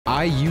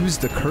I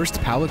used the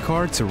cursed pallet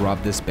card to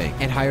rob this bank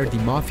and hired the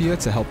mafia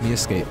to help me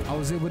escape. I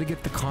was able to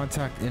get the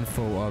contact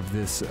info of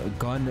this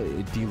gun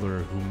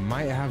dealer who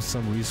might have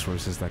some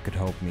resources that could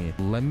help me.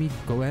 Let me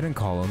go ahead and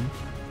call him.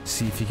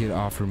 See if he could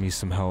offer me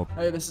some help.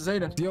 Hey, this is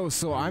Aiden. Yo,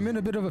 so I'm in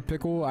a bit of a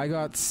pickle. I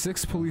got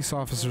 6 police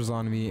officers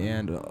on me,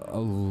 and a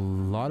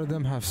lot of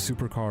them have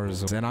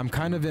supercars. And I'm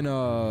kind of in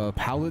a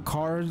pallet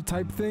car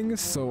type thing,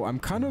 so I'm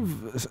kind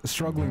of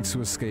struggling to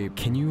escape.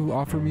 Can you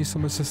offer me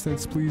some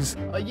assistance, please?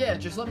 Yeah,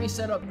 just let me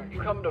set up. You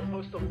come to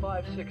postal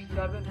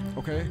 567.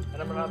 Okay. And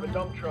I'm gonna have a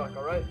dump truck,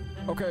 all right?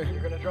 Okay.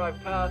 You're gonna drive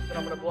past, and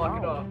I'm gonna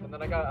block it off. And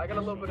then I got a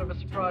little bit of a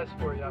surprise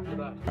for you after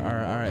that.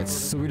 All right.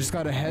 So we just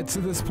gotta head to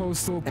this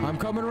postal. I'm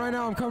coming right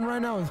now.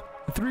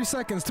 3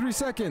 seconds. 3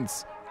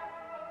 seconds.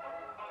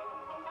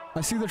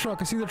 I see the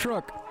truck.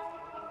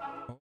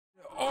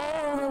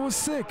 Oh, that was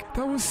sick.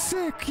 Yo, what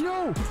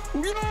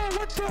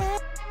the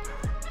hell?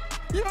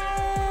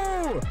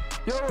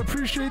 Yo,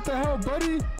 appreciate the help, buddy.